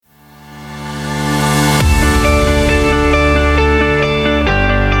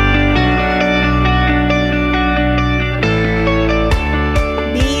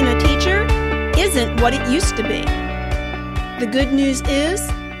what it used to be. The good news is,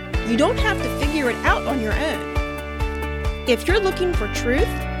 you don't have to figure it out on your own. If you're looking for truth,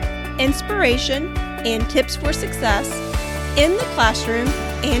 inspiration, and tips for success in the classroom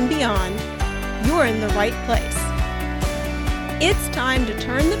and beyond, you're in the right place. It's time to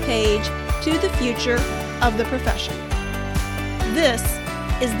turn the page to the future of the profession. This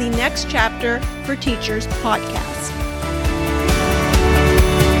is the Next Chapter for Teachers podcast.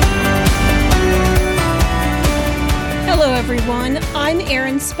 Hello everyone, I'm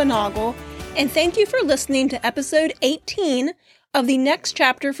Erin Spinagle, and thank you for listening to episode 18 of the Next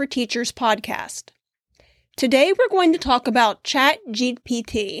Chapter for Teachers podcast. Today we're going to talk about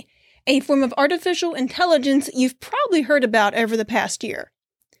ChatGPT, a form of artificial intelligence you've probably heard about over the past year.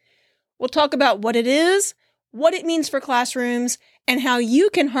 We'll talk about what it is, what it means for classrooms, and how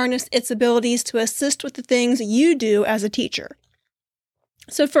you can harness its abilities to assist with the things you do as a teacher.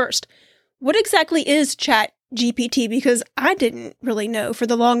 So first, what exactly is ChatGPT? Because I didn't really know for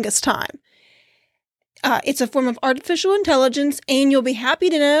the longest time. It's a form of artificial intelligence, and you'll be happy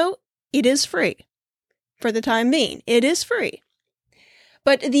to know it is free. For the time being, it is free.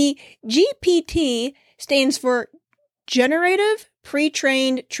 But the GPT stands for Generative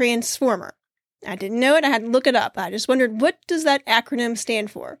Pre-trained Transformer. I didn't know it. I had to look it up. I just wondered, what does that acronym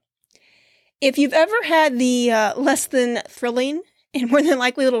stand for? If you've ever had the less than thrilling and more than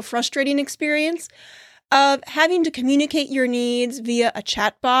likely a little frustrating experience of having to communicate your needs via a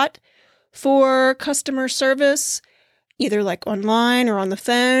chatbot for customer service, either like online or on the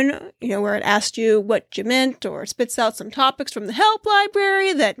phone, where it asks you what you meant or spits out some topics from the help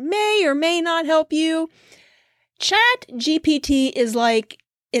library that may or may not help you, ChatGPT is like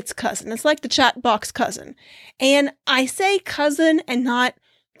its cousin. It's like the chat box cousin. And I say cousin and not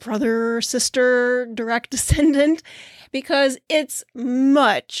brother, sister, direct descendant, because it's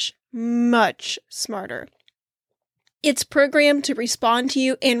much, much smarter. It's programmed to respond to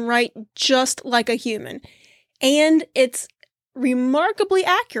you and write just like a human. And it's remarkably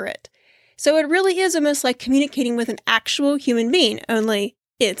accurate. So it really is almost like communicating with an actual human being, only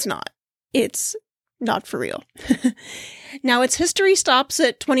it's not. It's not for real. Now, its history stops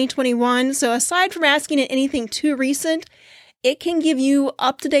at 2021, so aside from asking it anything too recent, it can give you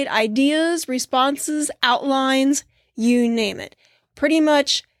up-to-date ideas, responses, outlines, you name it. Pretty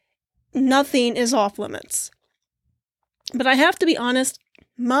much nothing is off limits. But I have to be honest,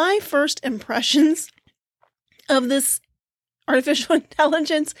 my first impressions of this artificial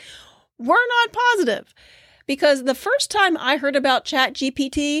intelligence were not positive. Because the first time I heard about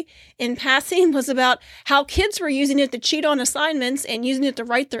ChatGPT in passing was about how kids were using it to cheat on assignments and using it to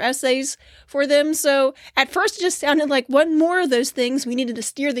write their essays for them. So at first it just sounded like one more of those things we needed to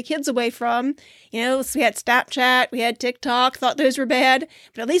steer the kids away from. So we had Snapchat, we had TikTok, thought those were bad,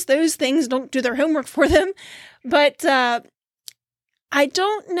 but at least those things don't do their homework for them. But I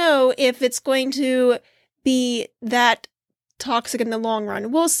don't know if it's going to be that toxic in the long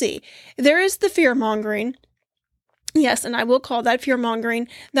run. We'll see. There is the fear-mongering. Yes, and I will call that fear-mongering,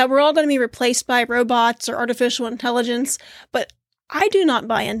 that we're all going to be replaced by robots or artificial intelligence, but I do not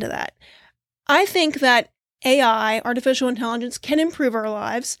buy into that. I think that AI, artificial intelligence, can improve our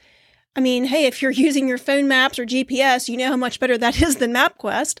lives. I mean, hey, if you're using your phone maps or GPS, you know how much better that is than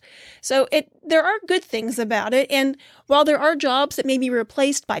MapQuest. So there are good things about it, and while there are jobs that may be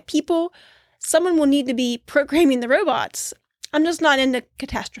replaced by people, someone will need to be programming the robots. I'm just not into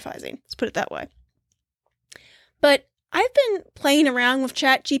catastrophizing, let's put it that way. But I've been playing around with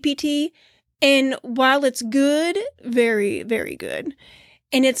ChatGPT, and while it's good, very, very good,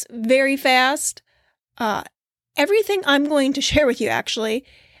 and it's very fast, everything I'm going to share with you, actually,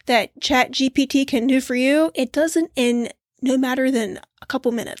 that ChatGPT can do for you, it doesn't in no matter than a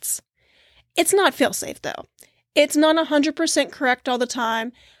couple minutes. It's not fail-safe, though. It's not 100% correct all the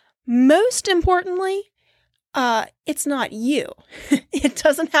time. Most importantly, it's not you. It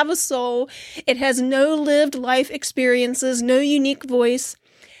doesn't have a soul. It has no lived life experiences, no unique voice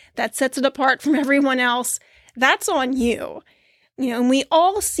that sets it apart from everyone else. That's on you. And we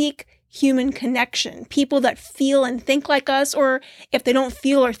all seek human connection, people that feel and think like us, or if they don't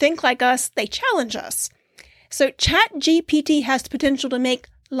feel or think like us, they challenge us. So ChatGPT has the potential to make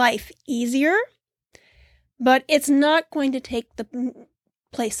life easier, but it's not going to take the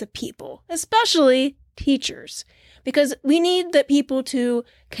place of people, especially teachers, because we need the people to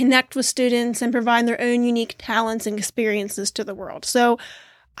connect with students and provide their own unique talents and experiences to the world. So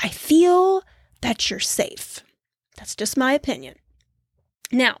I feel that you're safe. That's just my opinion.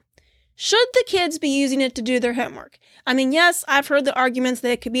 Now, should the kids be using it to do their homework? I mean, yes, I've heard the arguments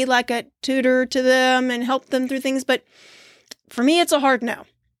that it could be like a tutor to them and help them through things, but for me, it's a hard no.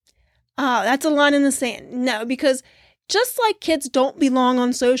 That's a line in the sand. No, because just like kids don't belong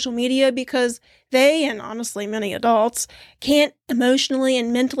on social media because they, and honestly many adults, can't emotionally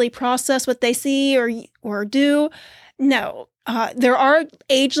and mentally process what they see or do. No, there are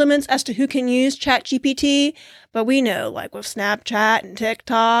age limits as to who can use ChatGPT, but we know, like with Snapchat and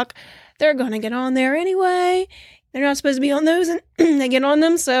TikTok, they're going to get on there anyway. They're not supposed to be on those, and they get on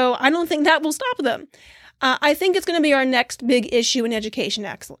them, so I don't think that will stop them. I think it's going to be our next big issue in education,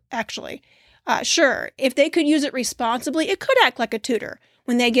 actually. Sure, if they could use it responsibly, it could act like a tutor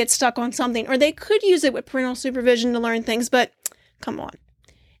when they get stuck on something, or they could use it with parental supervision to learn things, but come on.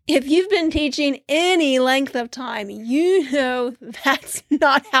 If you've been teaching any length of time, you know that's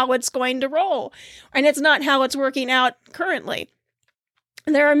not how it's going to roll, and it's not how it's working out currently.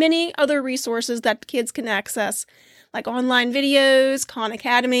 There are many other resources that kids can access, like online videos, Khan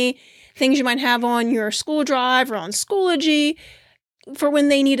Academy, things you might have on your school drive or on Schoology for when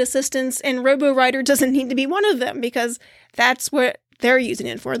they need assistance, and RoboWriter doesn't need to be one of them because that's what they're using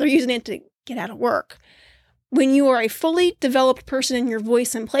it for. They're using it to get out of work. When you are a fully developed person in your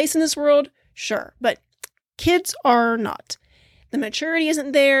voice and place in this world, sure, but kids are not. The maturity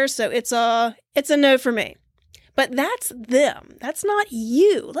isn't there, so it's a no for me. But that's them. That's not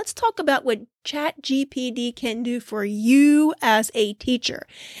you. Let's talk about what ChatGPT can do for you as a teacher.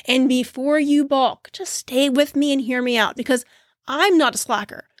 And before you balk, just stay with me and hear me out because I'm not a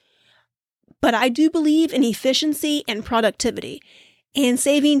slacker. But I do believe in efficiency and productivity and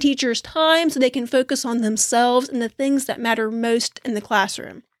saving teachers time so they can focus on themselves and the things that matter most in the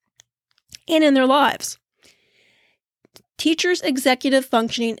classroom and in their lives. Teachers' executive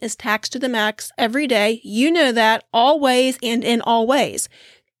functioning is taxed to the max every day. You know that, always and in all ways.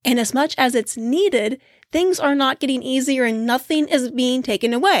 And as much as it's needed, things are not getting easier and nothing is being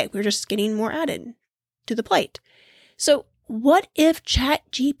taken away. We're just getting more added to the plate. So what if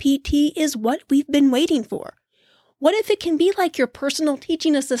ChatGPT is what we've been waiting for? What if it can be like your personal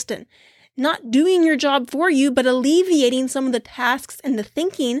teaching assistant, not doing your job for you, but alleviating some of the tasks and the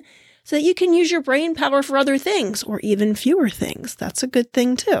thinking so that you can use your brain power for other things, or even fewer things. That's a good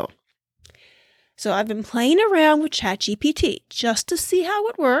thing too. So I've been playing around with ChatGPT just to see how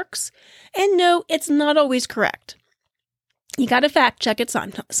it works. And no, it's not always correct. You got to fact check it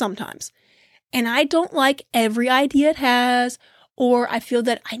sometimes. And I don't like every idea it has, or I feel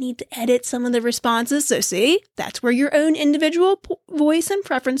that I need to edit some of the responses. So see, that's where your own individual voice and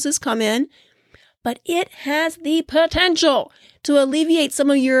preferences come in. But it has the potential to alleviate some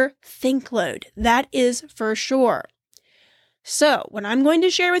of your think load. That is for sure. So what I'm going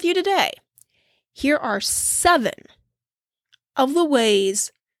to share with you today, here are 7 of the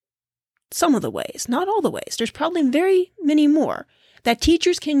ways, some of the ways, not all the ways, there's probably very many more, that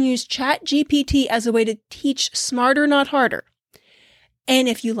teachers can use ChatGPT as a way to teach smarter, not harder. And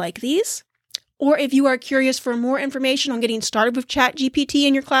if you like these, or if you are curious for more information on getting started with ChatGPT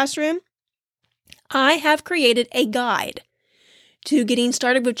in your classroom, I have created a guide to getting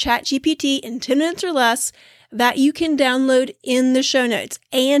started with ChatGPT in 10 minutes or less that you can download in the show notes.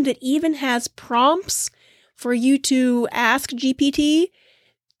 And it even has prompts for you to ask GPT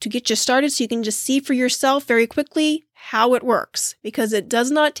to get you started so you can just see for yourself very quickly how it works, because it does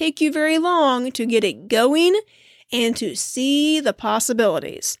not take you very long to get it going and to see the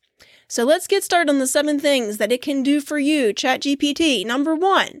possibilities. So let's get started on the 7 things that it can do for you, ChatGPT. Number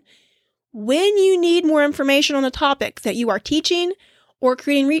 1, when you need more information on a topic that you are teaching or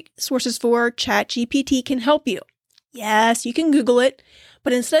creating resources for, ChatGPT can help you. Yes, you can Google it,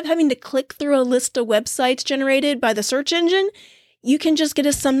 but instead of having to click through a list of websites generated by the search engine, you can just get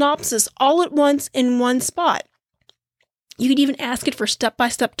a synopsis all at once in one spot. You could even ask it for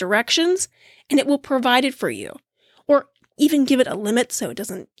step-by-step directions, and it will provide it for you. Or even give it a limit so it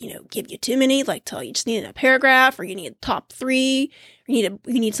doesn't, give you too many, like tell you just need a paragraph, or you need top 3, or you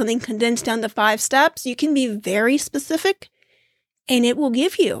need something condensed down to 5 steps. You can be very specific, and it will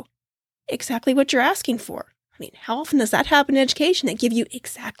give you exactly what you're asking for. I mean, how often does that happen in education? They give you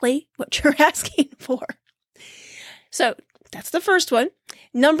exactly what you're asking for. So that's the first one.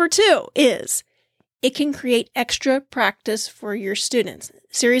 Number 2 is it can create extra practice for your students.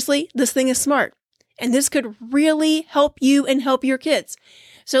 Seriously, this thing is smart. And this could really help you and help your kids.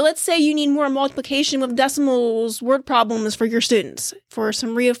 So let's say you need more multiplication with decimals, word problems for your students for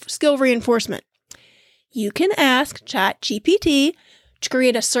some skill reinforcement. You can ask ChatGPT to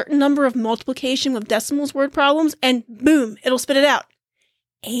create a certain number of multiplication with decimals word problems, and boom, it'll spit it out.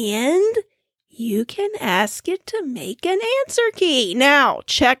 And you can ask it to make an answer key. Now,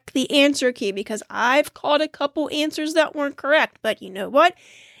 check the answer key because I've caught a couple answers that weren't correct, but you know what?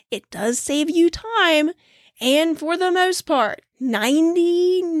 It does save you time, And for the most part,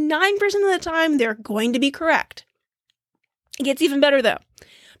 99% of the time, they're going to be correct. It gets even better though,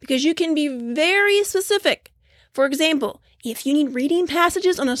 because you can be very specific. For example, if you need reading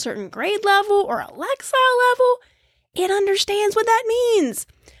passages on a certain grade level or a Lexile level, it understands what that means.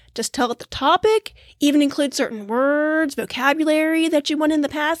 Just tell it the topic, even include certain words, vocabulary that you want in the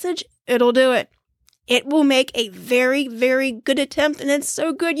passage, it'll do it. It will make a very, very good attempt, and it's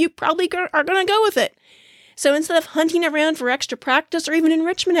so good you probably are going to go with it. So instead of hunting around for extra practice or even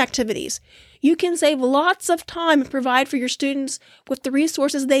enrichment activities, you can save lots of time and provide for your students with the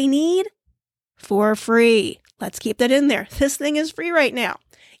resources they need for free. Let's keep that in there. This thing is free right now.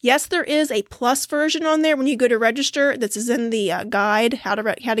 Yes, there is a plus version on there when you go to register. This is in the guide, how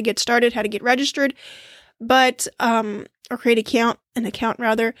to get started, how to get registered, but or create an account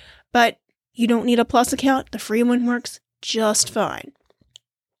rather. But you don't need a plus account. The free one works just fine.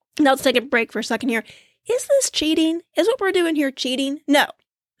 Now let's take a break for a second here. Is this cheating? Is what we're doing here cheating? No,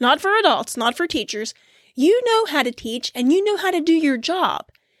 not for adults, not for teachers. You know how to teach and you know how to do your job.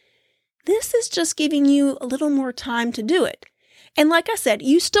 This is just giving you a little more time to do it. And like I said,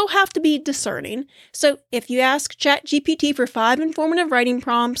 you still have to be discerning. So if you ask ChatGPT for 5 informative writing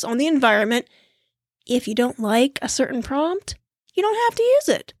prompts on the environment, if you don't like a certain prompt, you don't have to use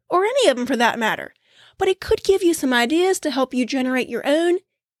it, or any of them for that matter. But it could give you some ideas to help you generate your own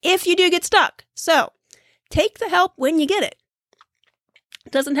if you do get stuck. So take the help when you get it.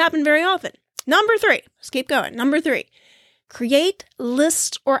 It doesn't happen very often. Number 3, let's keep going. Number 3, create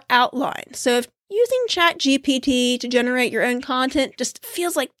lists or outlines. So if using ChatGPT to generate your own content just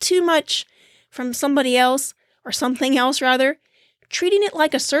feels like too much from somebody else or something else rather, treating it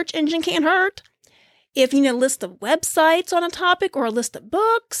like a search engine can't hurt. If you need a list of websites on a topic or a list of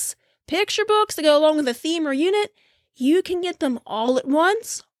books, picture books to go along with a theme or unit, you can get them all at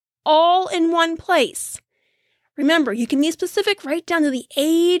once, all in one place. Remember, you can be specific right down to the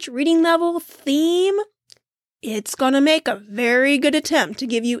age, reading level, theme. It's going to make a very good attempt to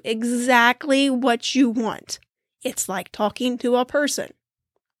give you exactly what you want. It's like talking to a person.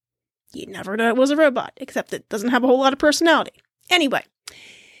 You never know it was a robot, except it doesn't have a whole lot of personality. Anyway,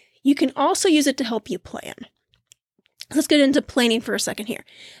 you can also use it to help you plan. Let's get into planning for a second here.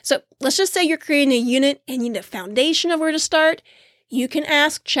 So let's just say you're creating a unit and you need a foundation of where to start. You can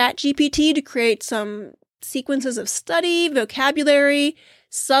ask ChatGPT to create some sequences of study, vocabulary,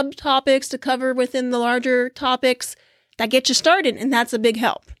 subtopics to cover within the larger topics that get you started, and that's a big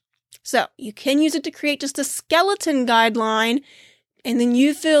help. So you can use it to create just a skeleton guideline, and then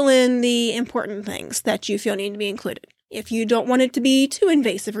you fill in the important things that you feel need to be included if you don't want it to be too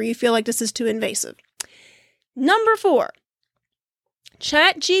invasive or you feel like this is too invasive. Number 4,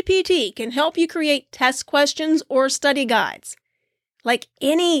 ChatGPT can help you create test questions or study guides. Like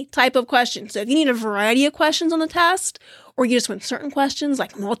any type of question. So if you need a variety of questions on the test, or you just want certain questions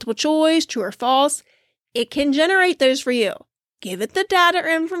like multiple choice, true or false, it can generate those for you. Give it the data or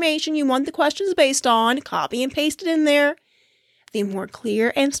information you want the questions based on, copy and paste it in there. The more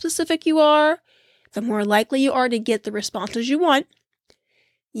clear and specific you are, the more likely you are to get the responses you want.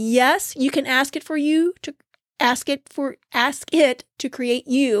 Yes, you can ask it to create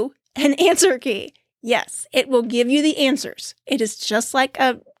you an answer key. Yes, it will give you the answers. It is just like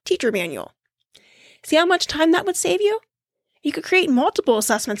a teacher manual. See how much time that would save you? You could create multiple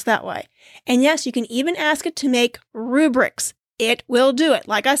assessments that way. And yes, you can even ask it to make rubrics. It will do it.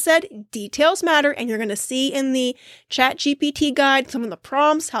 Like I said, details matter, and you're going to see in the ChatGPT guide some of the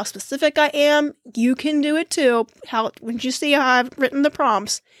prompts, how specific I am. You can do it too, when you see how I've written the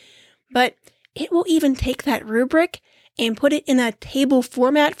prompts. But it will even take that rubric and put it in a table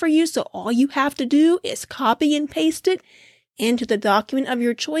format for you, so all you have to do is copy and paste it into the document of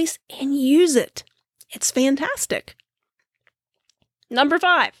your choice and use it. It's fantastic. Number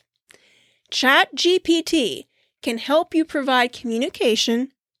 5, ChatGPT can help you provide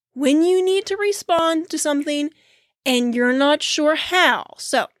communication when you need to respond to something and you're not sure how.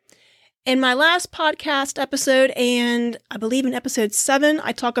 So, in my last podcast episode, and I believe in episode 7,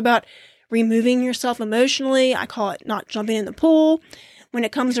 I talk about removing yourself emotionally. I call it not jumping in the pool. When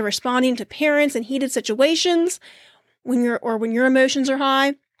it comes to responding to parents in heated situations, when your emotions are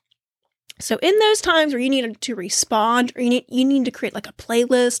high. So in those times where you need to respond, or you need to create like a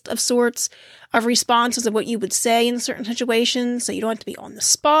playlist of sorts of responses of what you would say in certain situations, so you don't have to be on the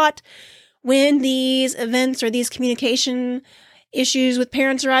spot. When these events or these communication issues with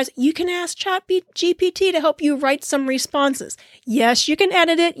parents arise, you can ask ChatGPT to help you write some responses. Yes, you can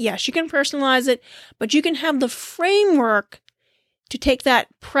edit it. Yes, you can personalize it, but you can have the framework to take that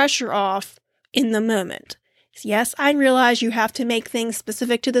pressure off in the moment. Yes, I realize you have to make things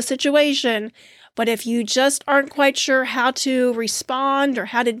specific to the situation, But if you just aren't quite sure how to respond or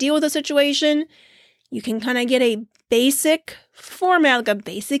how to deal with a situation, you can kind of get a basic format, like a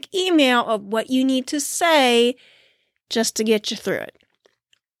basic email of what you need to say just to get you through it.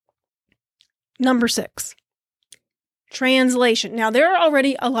 Number 6, translation. Now, there are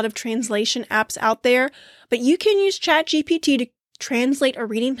already a lot of translation apps out there, but you can use ChatGPT to translate a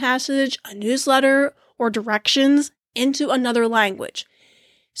reading passage, a newsletter, or directions into another language.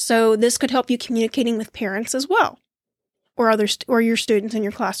 So this could help you communicating with parents as well, or your students in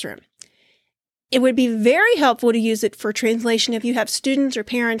your classroom. It would be very helpful to use it for translation if you have students or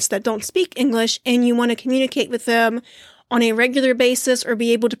parents that don't speak English and you want to communicate with them on a regular basis or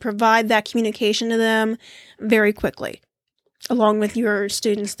be able to provide that communication to them very quickly, along with your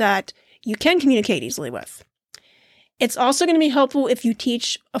students that you can communicate easily with. It's also going to be helpful if you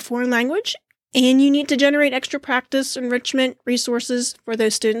teach a foreign language and you need to generate extra practice, enrichment, resources for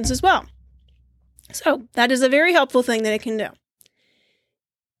those students as well. So that is a very helpful thing that it can do.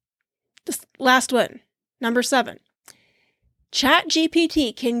 This last one, number 7.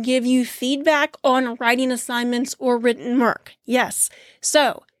 ChatGPT can give you feedback on writing assignments or written work. Yes.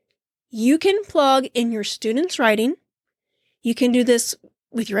 So you can plug in your students' writing. You can do this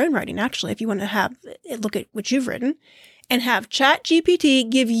with your own writing, actually, if you want to have it look at what you've written, and have ChatGPT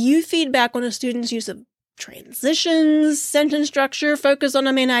give you feedback on a student's use of transitions, sentence structure, focus on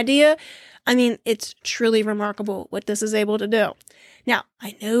a main idea. I mean, it's truly remarkable what this is able to do. Now,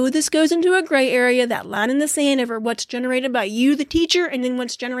 I know this goes into a gray area, that line in the sand over what's generated by you, the teacher, and then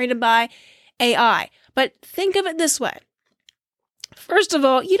what's generated by AI. But think of it this way. First of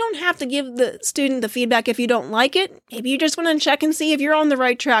all, you don't have to give the student the feedback if you don't like it. Maybe you just want to check and see if you're on the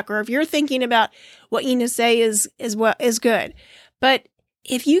right track or if you're thinking about what you need to say is good. But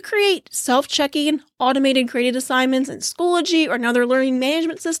if you create self-checking, automated graded assignments in Schoology or another learning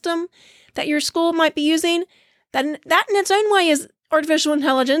management system that your school might be using, then that in its own way is artificial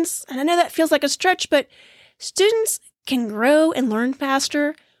intelligence. And I know that feels like a stretch, but students can grow and learn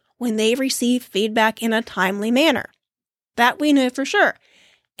faster when they receive feedback in a timely manner. That we know for sure.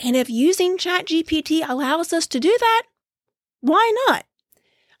 And if using ChatGPT allows us to do that, why not?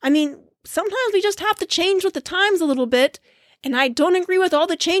 I mean, sometimes we just have to change with the times a little bit. And I don't agree with all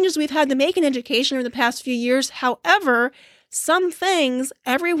the changes we've had to make in education over the past few years. However, some things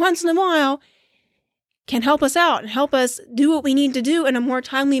every once in a while can help us out and help us do what we need to do in a more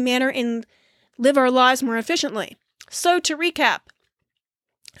timely manner and live our lives more efficiently. So to recap,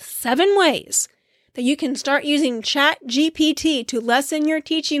 7 ways that you can start using ChatGPT to lessen your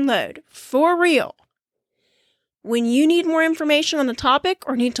teaching load for real. When you need more information on a topic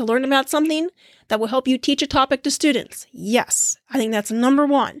or need to learn about something that will help you teach a topic to students, yes, I think that's number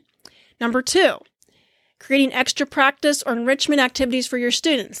 1. Number 2, creating extra practice or enrichment activities for your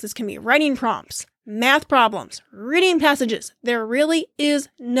students. This can be writing prompts, math problems, reading passages. There really is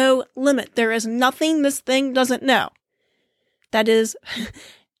no limit. There is nothing this thing doesn't know. That is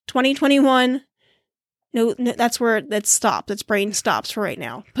 2021. No, that's where that stops. Its brain stops for right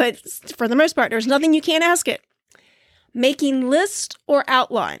now. But for the most part, there's nothing you can't ask it. Making lists or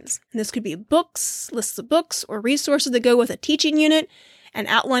outlines. And this could be lists of books, or resources that go with a teaching unit, an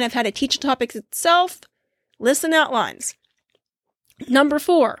outline of how to teach a topic itself, lists and outlines. Number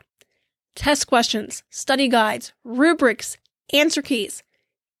 4, test questions, study guides, rubrics, answer keys,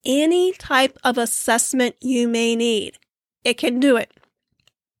 any type of assessment you may need. It can do it.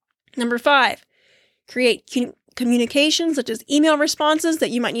 Number 5, create communications such as email responses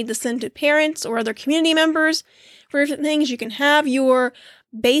that you might need to send to parents or other community members for different things. You can have your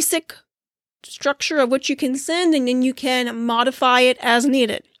basic structure of what you can send, and then you can modify it as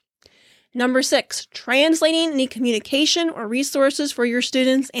needed. Number 6, translating any communication or resources for your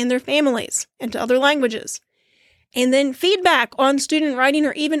students and their families into other languages. And then feedback on student writing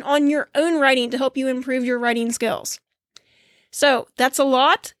or even on your own writing to help you improve your writing skills. So that's a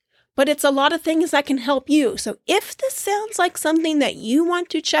lot, but it's a lot of things that can help you. So if this sounds like something that you want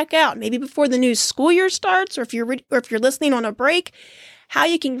to check out, maybe before the new school year starts, or if you're listening on a break, how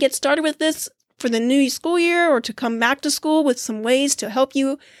you can get started with this for the new school year or to come back to school with some ways to help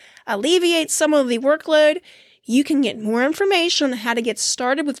you alleviate some of the workload, you can get more information on how to get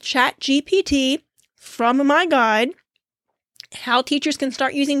started with ChatGPT from my guide, how teachers can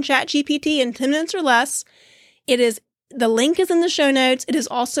start using ChatGPT in 10 minutes or less. The link is in the show notes. It is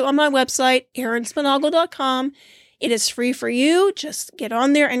also on my website, erinspinagle.com. It is free for you. Just get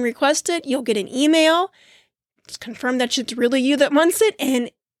on there and request it. You'll get an email. Just confirm that it's really you that wants it,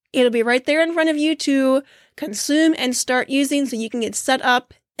 and it'll be right there in front of you to consume and start using so you can get set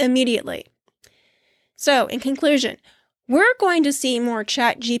up immediately. So, in conclusion, We're going to see more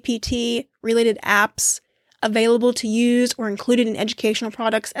ChatGPT related apps available to use or included in educational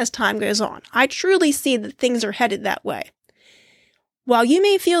products as time goes on. I truly see that things are headed that way. While you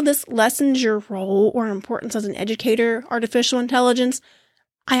may feel this lessens your role or importance as an educator, artificial intelligence,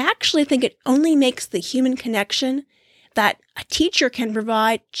 I actually think it only makes the human connection that a teacher can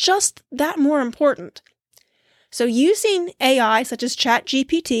provide just that more important. So using AI such as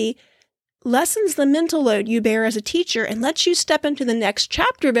ChatGPT lessens the mental load you bear as a teacher and lets you step into the next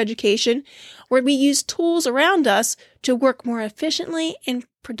chapter of education where we use tools around us to work more efficiently and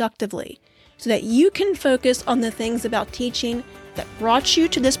productively so that you can focus on the things about teaching that brought you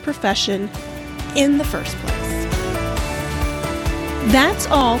to this profession in the first place. That's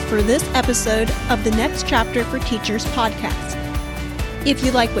all for this episode of the Next Chapter for Teachers podcast. If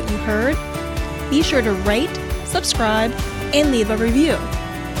you like what you heard, be sure to rate, subscribe, and leave a review.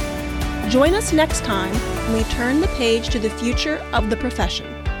 Join us next time when we turn the page to the future of the profession.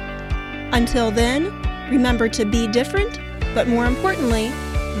 Until then, remember to be different, but more importantly,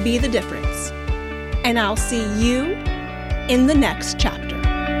 be the difference. And I'll see you in the next chapter.